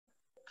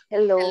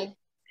Hello.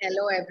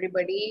 Hello,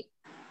 everybody.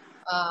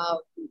 Uh,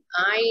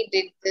 I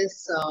did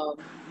this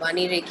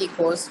Money Reiki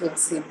course with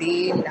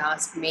Siddhii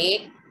last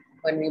May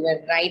when we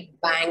were right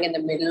bang in the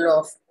middle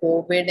of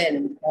COVID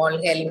and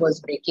all hell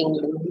was breaking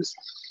loose.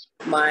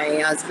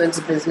 My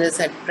husband's business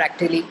had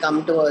practically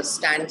come to a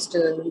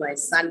standstill. My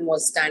son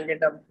was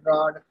stranded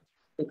abroad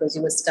because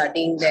he was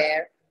studying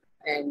there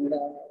and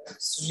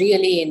was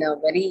really in a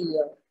very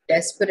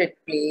desperate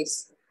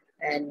place.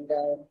 And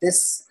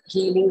this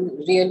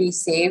healing really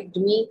saved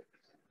me.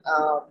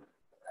 Uh,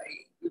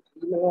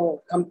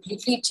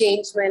 completely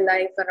changed my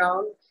life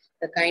around.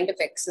 The kind of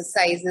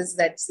exercises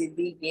that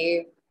Siddhi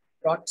gave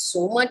brought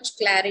so much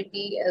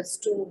clarity as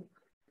to,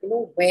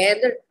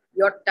 where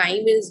your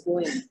time is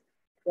going.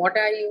 What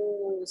are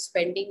you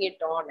spending it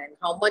on and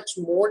how much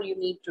more you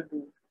need to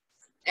do.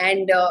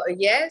 And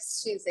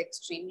yes, she's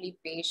extremely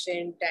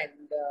patient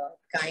and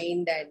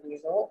kind and,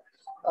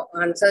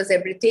 answers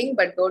everything,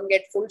 but don't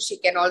get fooled. She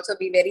can also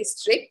be very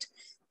strict.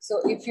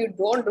 So if you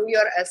don't do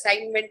your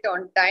assignment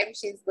on time,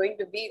 she's going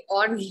to be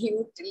on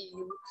you till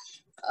you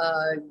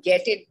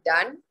get it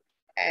done.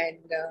 And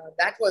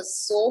that was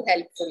so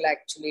helpful,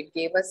 actually. It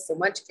gave us so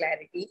much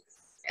clarity.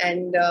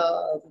 And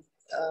the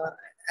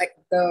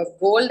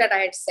goal that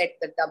I had set,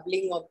 the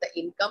doubling of the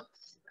income,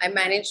 I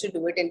managed to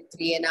do it in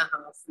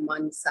 3.5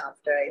 months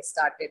after I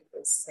started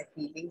this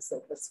healing. So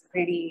it was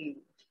pretty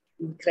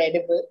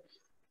incredible.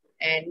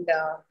 And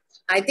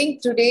I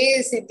think today,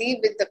 Siddhi,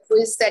 with the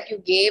quiz that you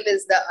gave,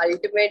 is the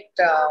ultimate,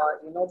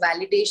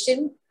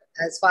 validation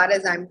as far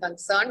as I'm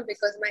concerned,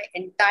 because my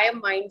entire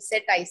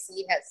mindset I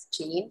see has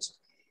changed.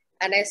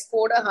 And I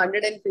scored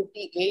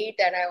 158,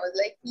 and I was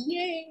like,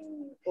 yay!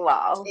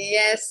 Wow.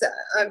 Yes,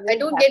 I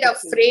don't get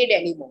afraid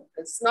anymore.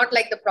 It's not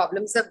like the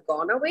problems have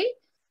gone away,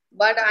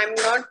 but I'm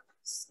not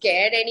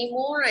scared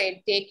anymore.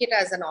 I take it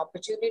as an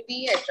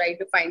opportunity. I try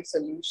to find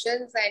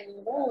solutions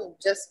and,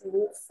 just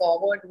move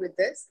forward with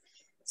this.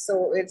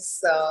 So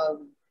it's,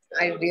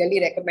 I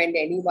really recommend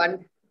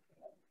anyone,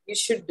 you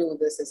should do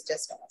this. It's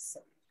just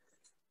awesome.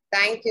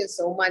 Thank you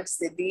so much,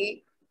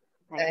 Siddhi.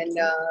 And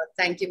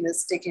thank you,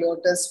 Mystic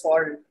Lotus,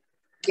 for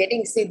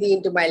getting Siddhi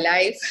into my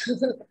life.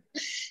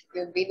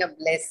 You've been a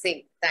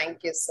blessing.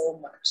 Thank you so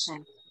much.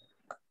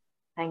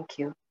 Thank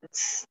you.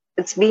 It's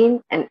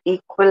been an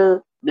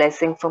equal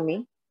blessing for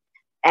me.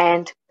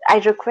 And I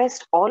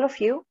request all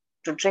of you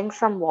to drink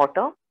some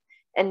water.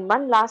 And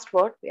one last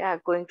word, we are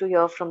going to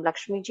hear from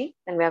Lakshmi ji,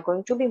 and we are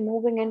going to be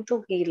moving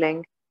into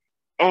healing.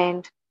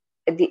 And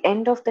at the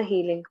end of the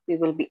healing, we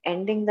will be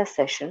ending the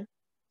session.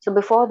 So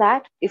before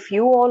that, if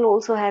you all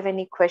also have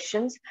any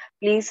questions,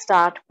 please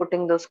start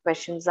putting those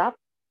questions up.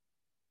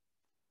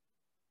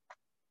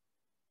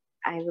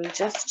 I will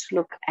just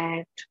look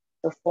at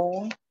the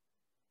phone,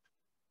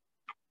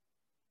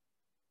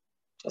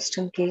 just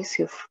in case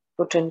you've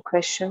put in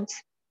questions.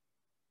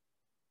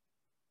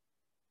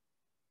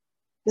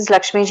 Is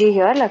Lakshmi ji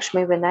here?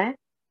 Lakshmi Vinay?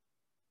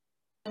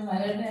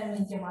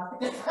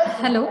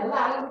 Hello.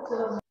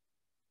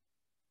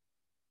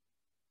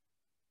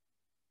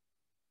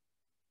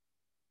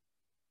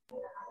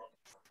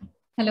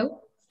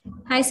 Hello.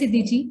 Hi,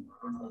 Siddhii ji.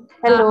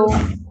 Hello.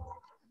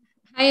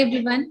 Hi,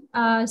 everyone.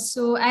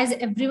 So as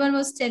everyone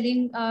was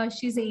telling,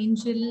 she's an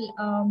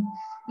angel.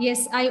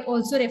 Yes, I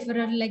also refer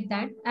her like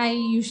that. I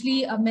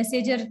usually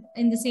message her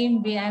in the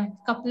same way. I've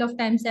couple of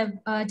times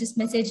I've just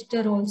messaged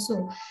her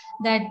also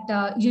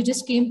that you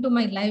just came to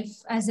my life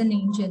as an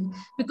angel,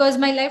 because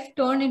my life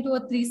turned into a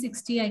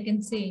 360, I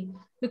can say,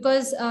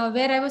 because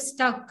where I was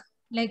stuck,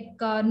 like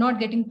not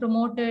getting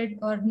promoted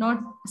or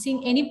not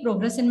seeing any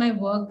progress in my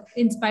work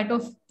in spite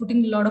of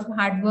putting a lot of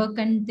hard work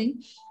and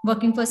thing,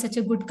 working for such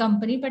a good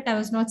company, but I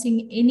was not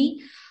seeing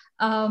any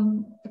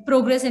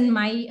progress in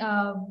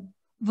my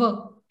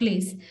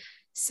workplace.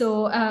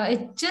 So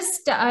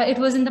it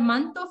was in the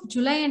month of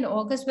July and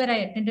August where I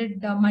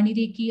attended Money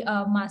Reiki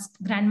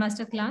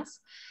Grandmaster class.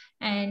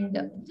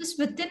 And just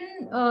within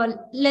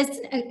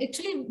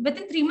actually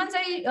within 3 months,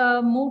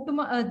 I moved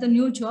to the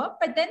new job.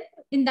 But then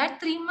in that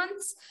 3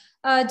 months,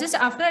 just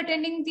after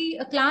attending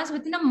the class,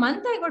 within a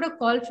month, I got a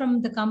call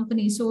from the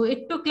company. So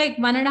it took like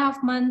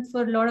 1.5 months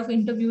for a lot of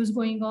interviews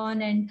going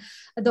on and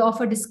the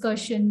offer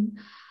discussion.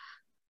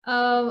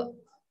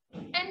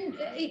 And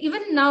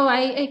even now,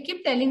 I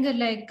keep telling her,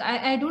 like,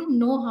 I don't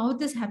know how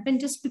this happened,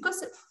 just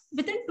because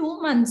within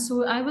 2 months.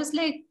 So I was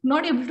like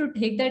not able to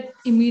take that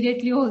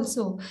immediately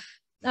also.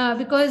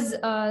 Because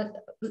a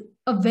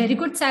very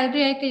good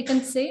salary, I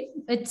can say.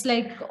 It's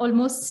like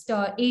almost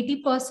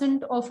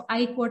 80% of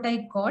what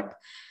I got.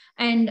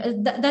 And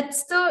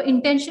that's the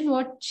intention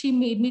what she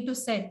made me to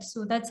set.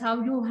 So that's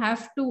how you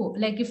have to,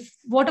 like, if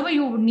whatever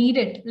you need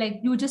it, like,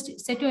 you just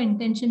set your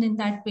intention in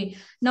that way.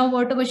 Now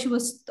whatever she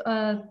was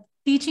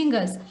teaching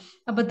us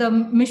about the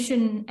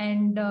mission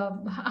and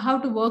how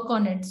to work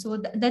on it, so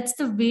that's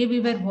the way we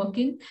were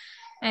working.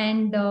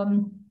 And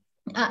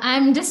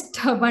I'm just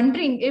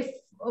wondering, if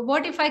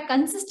what if I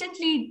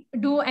consistently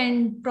do,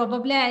 and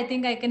probably I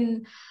think I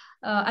can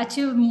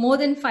achieve more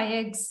than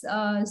 5x.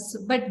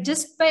 But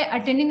just by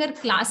attending her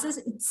classes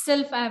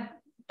itself, I've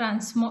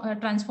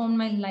transformed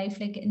my life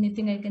like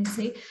anything I can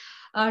say.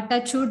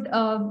 Touch wood,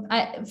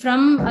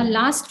 from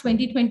last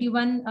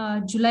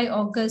 2021 July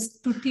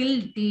August to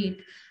till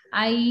date,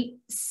 I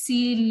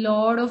see a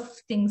lot of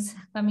things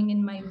coming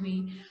in my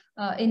way,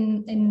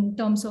 in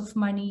terms of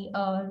money.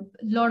 A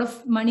lot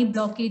of money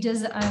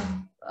blockages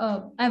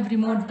I've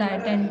removed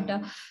that,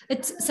 and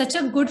it's such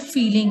a good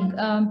feeling.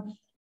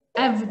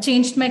 I've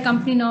changed my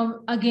company now.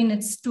 Again,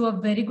 it's to a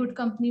very good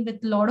company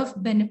with a lot of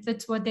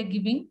benefits what they're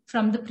giving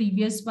from the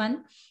previous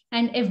one.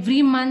 And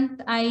every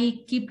month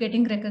I keep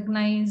getting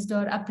recognized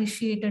or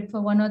appreciated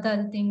for one or the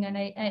other thing. And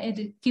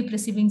I keep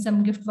receiving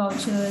some gift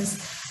vouchers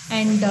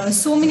and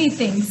so many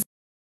things.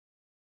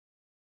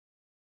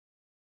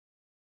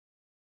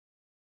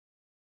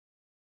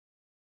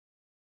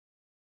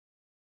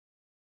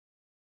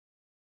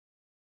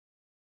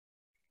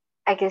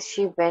 I guess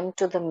she went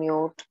to the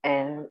mute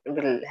and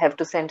we'll have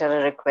to send her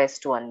a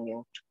request to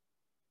unmute.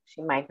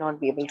 She might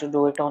not be able to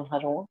do it on her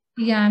own.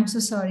 Yeah, I'm so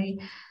sorry.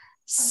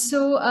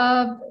 So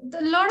a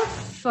lot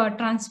of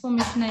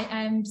transformation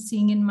I am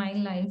seeing in my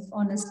life,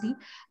 honestly.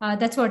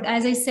 That's what,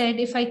 as I said,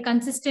 if I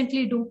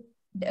consistently do,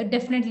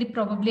 definitely,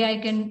 probably I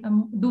can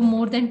do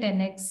more than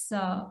 10x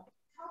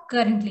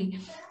currently.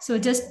 So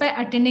just by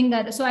attending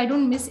that, so I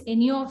don't miss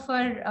any of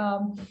our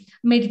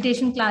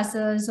meditation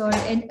classes or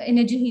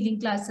energy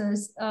healing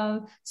classes.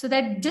 So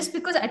that just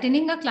because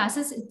attending the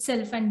classes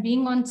itself and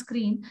being on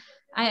screen,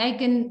 I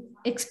can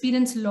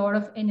experience a lot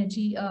of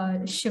energy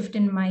shift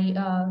in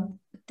my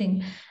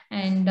thing.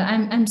 And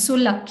I'm so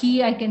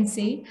lucky, I can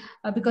say,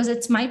 because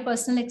it's my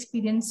personal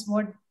experience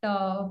what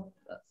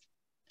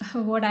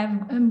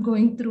I'm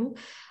going through.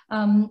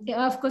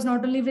 Yeah, of course,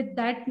 not only with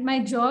that, my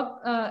job,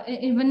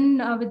 even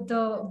with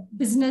the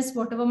business,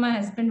 whatever my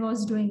husband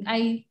was doing,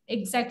 I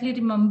exactly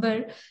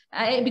remember.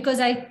 Because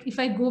if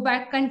I go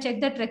back and check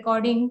that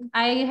recording,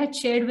 I had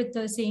shared with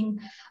her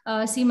saying,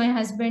 see, my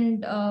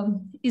husband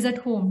is at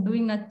home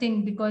doing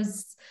nothing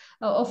because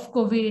of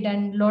COVID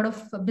and a lot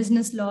of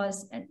business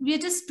laws. And we are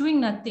just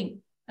doing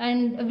nothing.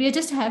 And we are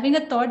just having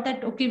a thought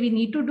that, okay, we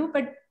need to do,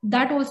 but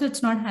that also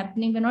it's not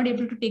happening. We're not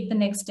able to take the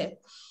next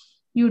step.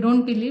 You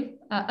don't believe,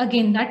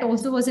 again, that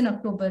also was in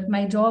October.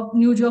 My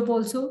new job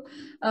also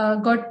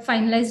got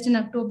finalized in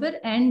October,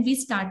 and we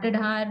started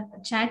our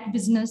chat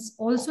business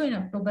also in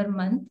October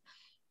month.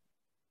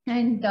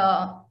 And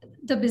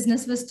the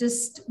business was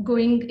just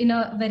going in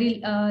a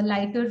very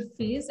lighter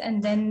phase.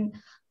 And then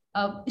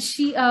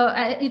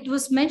it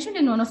was mentioned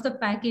in one of the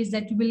package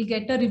that you will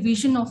get a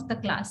revision of the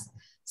class.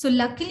 So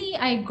luckily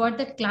I got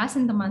that class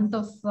in the month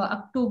of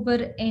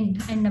October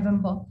end and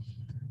November.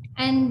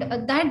 And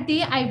that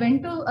day I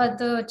went to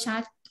the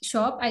chat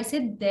shop. I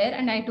sat there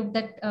and I took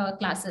that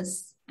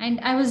classes. And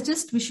I was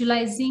just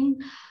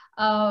visualizing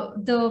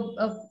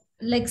the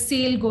like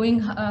sale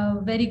going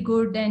very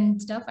good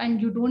and stuff. And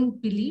you don't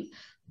believe,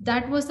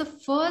 that was the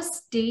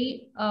first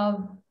day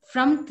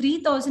from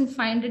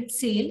 3,500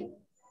 sale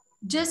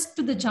just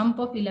to the jump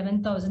of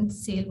 11,000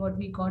 sale what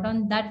we got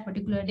on that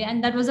particular day.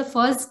 And that was the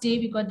first day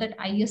we got that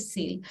highest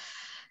sale.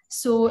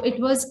 So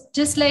it was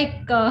just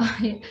like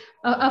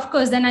of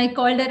course, then I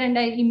called her and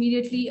I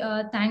immediately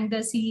thanked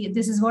her. See,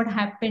 this is what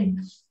happened.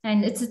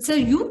 And it's a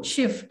huge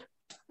shift.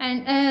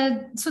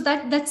 And so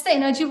that's the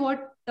energy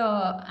what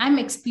I'm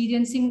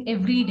experiencing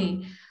every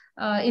day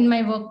in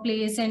my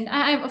workplace. And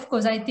of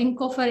course, I think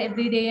of her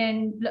every day.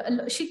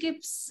 And she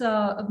keeps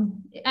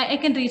I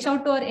can reach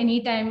out to her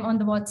anytime on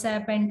the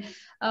WhatsApp. And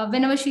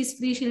whenever she's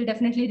free, she'll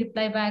definitely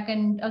reply back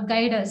and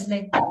guide us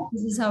like,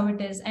 this is how it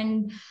is.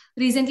 And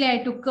recently I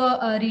took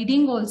a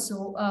reading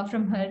also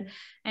from her.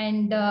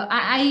 And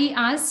I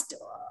asked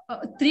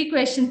three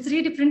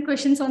different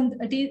questions on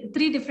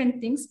three different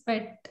things.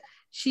 But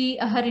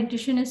her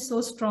intuition is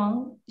so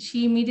strong.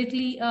 She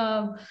immediately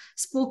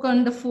spoke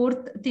on the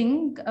fourth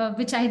thing,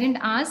 which I didn't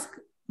ask,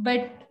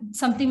 but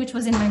something which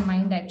was in my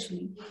mind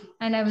actually.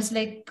 And I was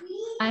like,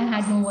 I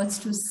had no words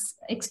to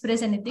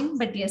express anything,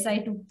 but yes, I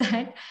took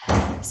that.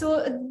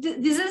 So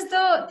this is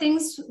the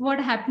things what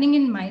happening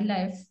in my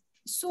life.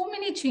 So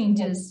many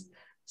changes,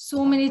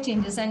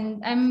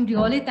 and I'm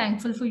really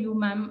thankful for you,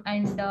 ma'am.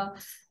 And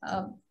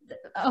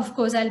of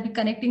course, I'll be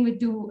connecting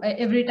with you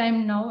every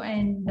time now.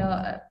 And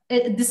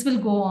this will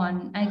go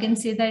on. I can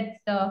say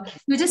that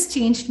you just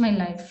changed my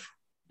life.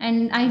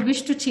 And I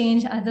wish to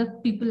change other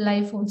people's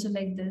life also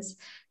like this.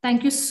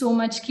 Thank you so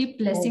much. Keep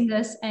blessing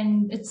us.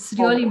 And it's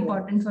really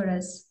important for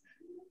us.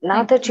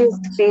 Now that you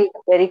speak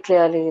very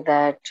clearly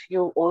that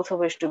you also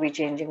wish to be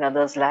changing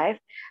others' life,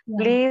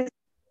 please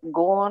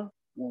go on,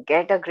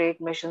 get a great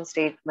mission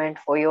statement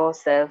for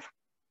yourself,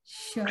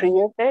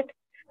 create it,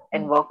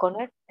 and work on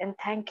it. And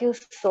thank you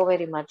so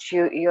very much.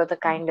 You're the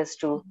kindest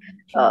to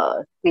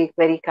speak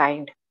very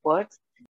kind words.